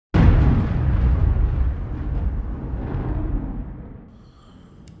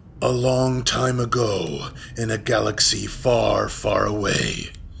A long time ago, in a galaxy far, far away,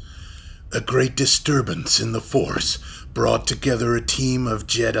 a great disturbance in the Force brought together a team of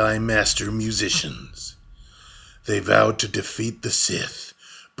Jedi Master musicians. They vowed to defeat the Sith,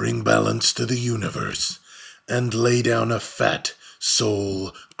 bring balance to the universe, and lay down a fat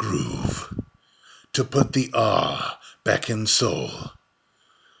soul groove to put the awe back in soul.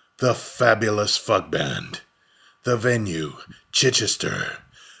 The fabulous Fug Band, the venue, Chichester.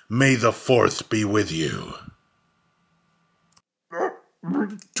 May the 4th be with you.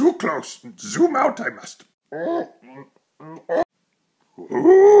 Too close. Zoom out, I must. Ooh.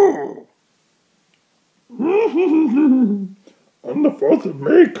 On the 4th of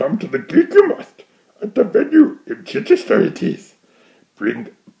May, come to the gig you must. At the venue in Chichester it is. Bring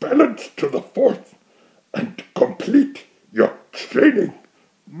balance to the 4th and complete your training.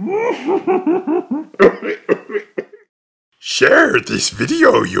 Share this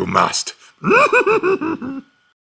video, you must.